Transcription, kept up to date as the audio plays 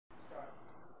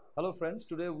Hello friends,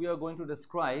 today we are going to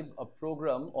describe a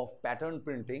program of pattern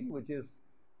printing which is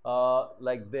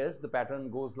like this. The pattern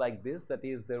goes like this, that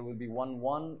is there will be 1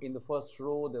 1 in the first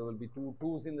row, there will be 2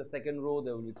 2s in the second row,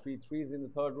 there will be 3 3s in the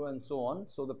third row and so on.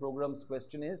 So the program's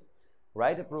question is,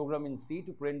 write a program in C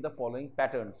to print the following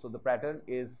patterns. So the pattern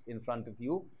is in front of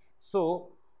you.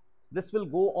 So this will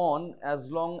go on as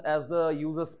long as the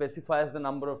user specifies the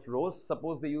number of rows.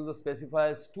 Suppose the user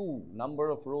specifies number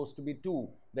of rows to be 2,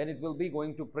 then it will be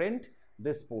going to print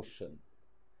this portion.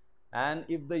 And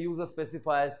if the user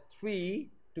specifies 3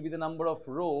 to be the number of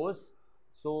rows,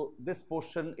 so this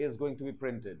portion is going to be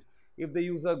printed. If the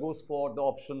user goes for the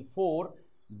option 4,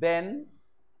 then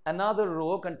another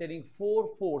row containing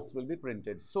 4 4s will be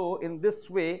printed. So in this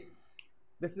way,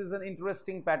 this is an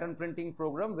interesting pattern printing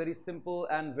program, very simple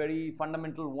and very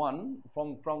fundamental one,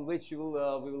 from which we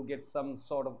will get some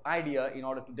sort of idea in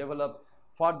order to develop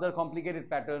further complicated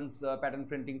pattern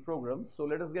printing programs. So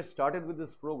let us get started with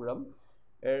this program.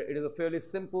 It is a fairly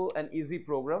simple and easy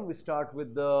program. We start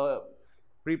with the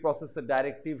preprocessor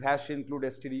directive #include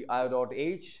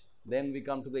stdio.h. Then we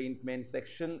come to the int main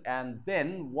section, and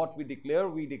then what we declare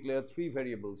 3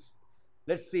 variables.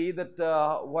 Let's see that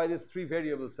why these 3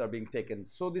 variables are being taken.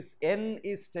 So this n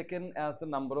is taken as the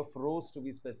number of rows to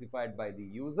be specified by the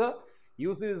user.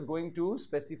 User is going to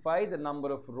specify the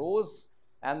number of rows,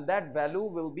 and that value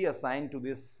will be assigned to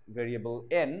this variable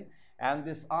n. And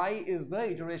this I is the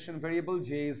iteration variable,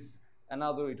 j is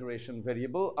another iteration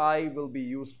variable. I will be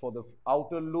used for the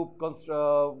outer loop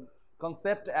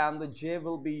concept, and the j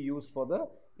will be used for the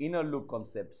inner loop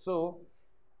concept.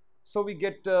 So we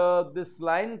get this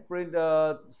line, print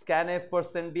scanf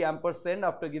 %d ampersand.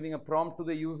 After giving a prompt to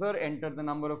the user, enter the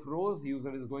number of rows.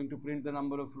 User is going to print the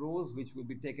number of rows, which will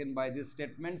be taken by this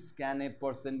statement, scanf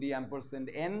 %d ampersand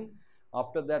n.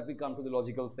 After that, we come to the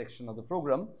logical section of the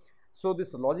program. So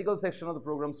this logical section of the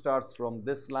program starts from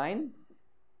this line.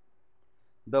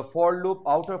 The for loop,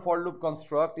 outer for loop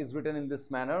construct is written in this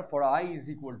manner: for I is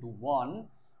equal to 1,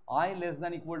 I less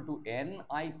than equal to n,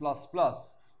 I plus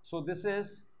plus. So this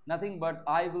is nothing but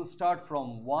I will start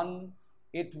from 1.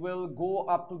 It will go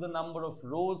up to the number of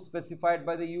rows specified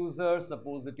by the user.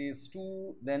 Suppose it is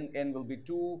 2, then n will be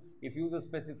 2. If user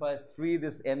specifies 3,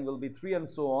 this n will be 3, and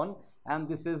so on. And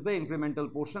this is the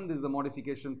incremental portion. This is the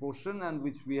modification portion, and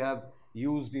which we have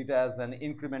used it as an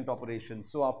increment operation.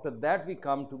 So after that, we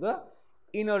come to the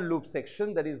inner loop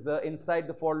section, that is the inside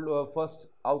the first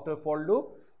outer for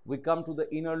loop. We come to the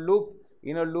inner loop.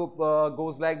 Inner loop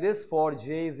goes like this: for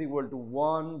j is equal to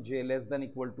 1, j less than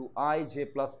equal to I, j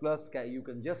plus plus. You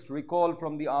can just recall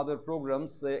from the other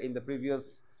programs in the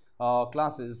previous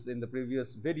classes, in the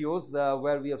previous videos,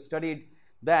 where we have studied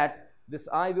that this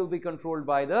I will be controlled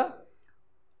by the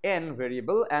n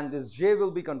variable, and this j will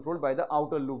be controlled by the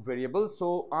outer loop variable.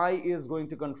 So I is going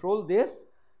to control this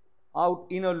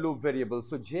inner loop variable.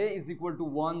 So j is equal to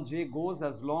 1, j goes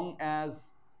as long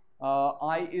as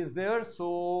I is there.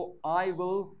 So I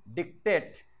will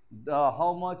dictate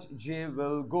how much j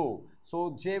will go.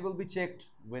 So j will be checked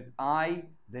with I,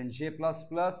 then j plus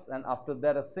plus, and after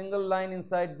that a single line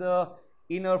inside the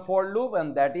inner for loop,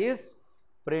 and that is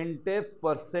printf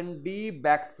 %d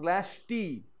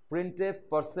 \t. Printf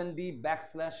 %d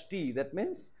 \t. That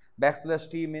means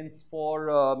 \t means for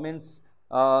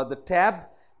the tab,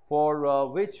 for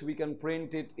which we can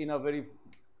print it in a very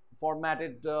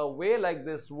formatted way, like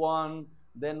this: 1,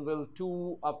 then will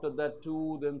 2, after that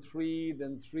 2, then 3,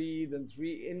 then 3, then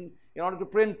 3, in order to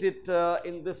print it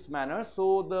in this manner,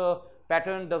 so the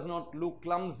pattern does not look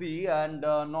clumsy and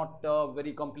not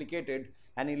very complicated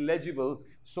and illegible.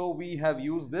 So we have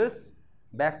used this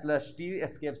 \t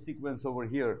escape sequence over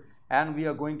here, and we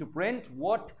are going to print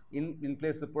what? In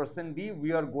place of %d,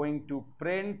 we are going to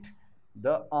print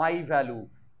the I value.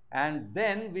 And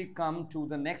then we come to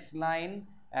the next line,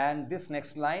 and this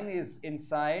next line is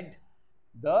inside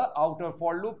the outer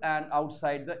for loop and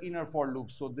outside the inner for loop.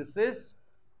 So this is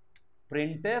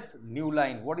printf new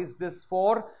line. What is this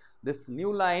for? This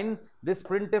new line, this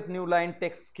printf new line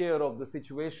takes care of the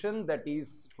situation, that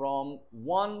is from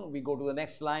 1 we go to the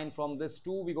next line, from this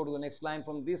 2 we go to the next line,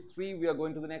 from this 3 we are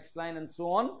going to the next line, and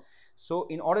so on. So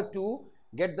in order to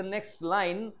get the next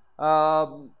line,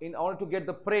 in order to get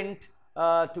the print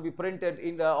to be printed,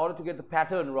 in order to get the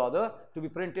pattern rather to be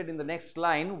printed in the next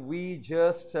line, we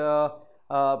just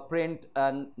print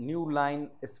a new line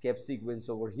escape sequence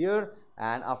over here,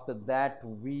 and after that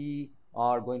we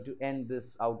are going to end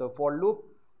this outer for loop,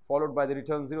 followed by the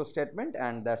return 0 statement,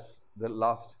 and that's the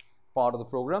last part of the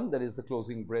program, that is the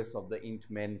closing brace of the int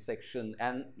main section.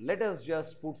 And let us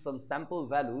just put some sample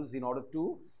values in order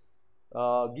to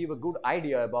give a good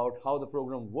idea about how the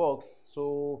program works.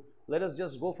 So let us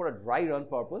just go for a dry run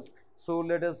purpose. So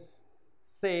let us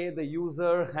say the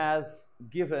user has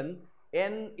given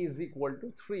n is equal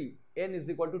to 3, n is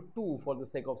equal to 2 for the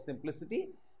sake of simplicity.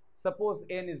 Suppose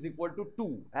n is equal to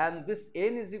 2, and this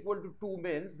n is equal to 2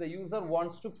 means the user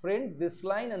wants to print this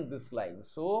line and this line.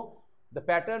 So the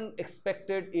pattern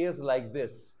expected is like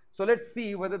this. So let's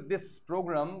see whether this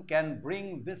program can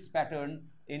bring this pattern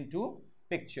into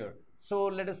picture. So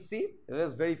let us see, let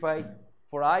us verify.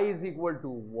 For I is equal to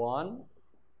 1,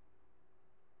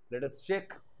 let us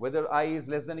check whether I is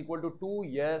less than equal to 2.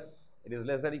 Yes, it is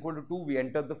less than equal to 2. We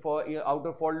enter the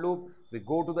outer for loop, we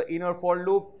go to the inner for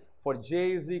loop. For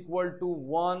j is equal to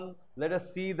 1, let us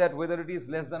see that whether it is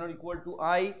less than or equal to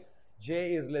I.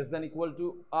 J is less than equal to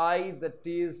I, that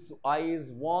is I is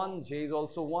 1, j is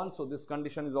also 1. So this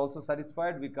condition is also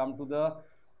satisfied. We come to the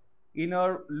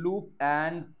inner loop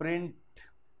and print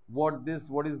what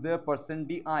is there,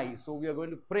 %di. So we are going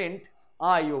to print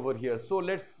I over here. So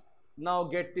let's now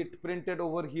get it printed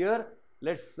over here.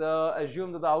 Let's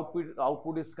assume that the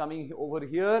output is coming over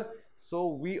here. So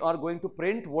we are going to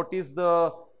print what is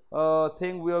the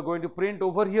thing we are going to print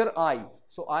over here, I.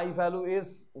 So I value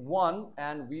is 1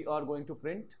 and we are going to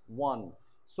print 1.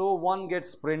 So 1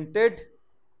 gets printed.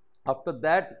 After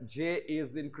that j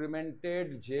is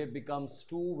incremented, j becomes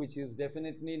 2, which is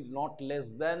definitely not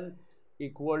less than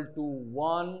equal to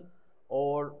 1,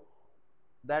 or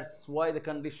that's why the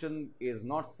condition is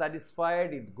not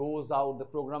satisfied. It goes out, the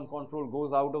program control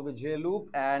goes out of the j loop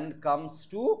and comes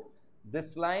to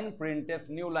this line, printf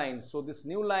new line. So this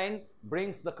new line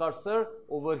brings the cursor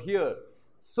over here.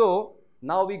 So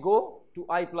now we go to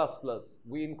I++.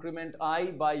 We increment I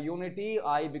by unity,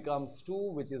 I becomes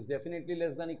 2, which is definitely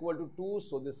less than equal to 2.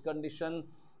 So this condition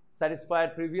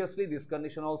satisfied previously, this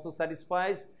condition also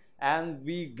satisfies, and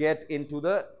we get into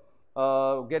the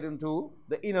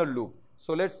inner loop.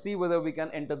 So let's see whether we can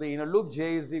enter the inner loop.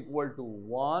 J is equal to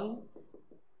 1,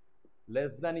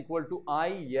 less than equal to I,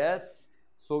 yes.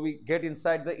 So we get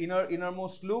inside the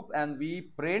innermost loop and we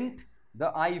print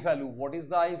the I value. What is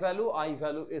the I value? I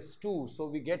value is 2. So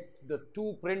we get the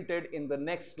 2 printed in the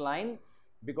next line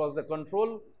because the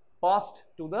control passed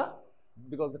to the,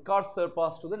 because the cursor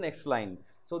passed to the next line.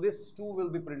 So this 2 will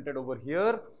be printed over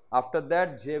here. After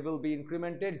that j will be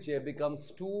incremented, j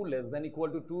becomes 2, less than equal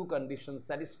to 2, condition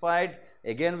satisfied.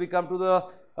 Again we come to the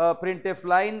printf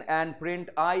line and print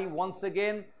I once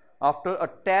again after a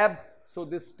tab. So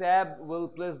this tab will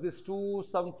place this 2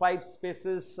 some 5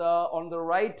 spaces on the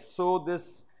right. So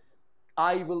this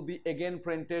I will be again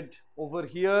printed over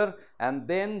here, and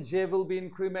then j will be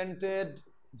incremented.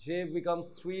 J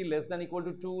becomes 3, less than equal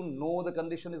to 2. No, the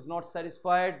condition is not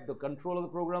satisfied. The control of the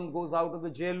program goes out of the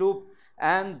j loop,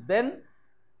 and then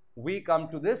we come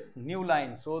to this new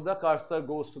line. So the cursor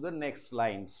goes to the next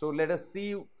line. So let us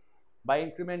see, by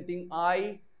incrementing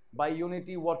I by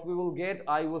unity, what we will get.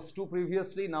 I was 2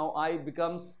 previously, now I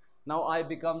becomes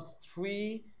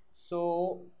 3.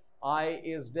 So I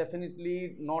is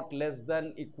definitely not less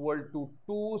than equal to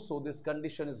 2. So this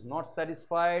condition is not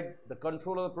satisfied. The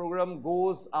control of the program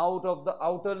goes out of the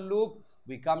outer loop.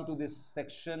 We come to this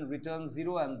section, return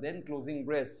 0 and then closing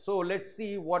brace. So let's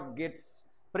see what gets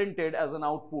printed as an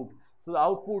output. So the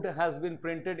output has been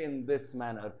printed in this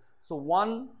manner. So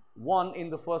 1 in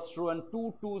the first row and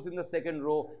 2 2s in the second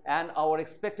row, and our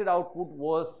expected output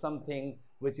was something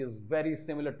which is very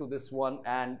similar to this one,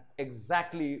 and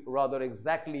exactly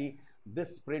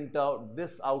this printout,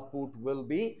 this output will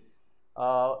be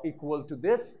equal to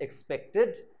this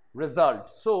expected result.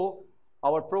 So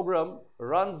our program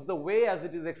runs the way as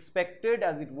it is expected,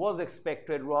 as it was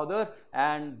expected rather,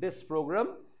 and this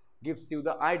program gives you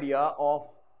the idea of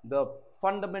the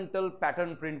fundamental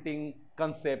pattern printing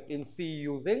concept in C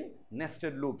using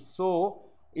nested loops. So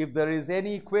if there is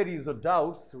any queries or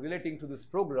doubts relating to this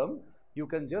program, you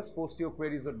can just post your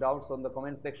queries or doubts on the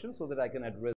comment section so that I can address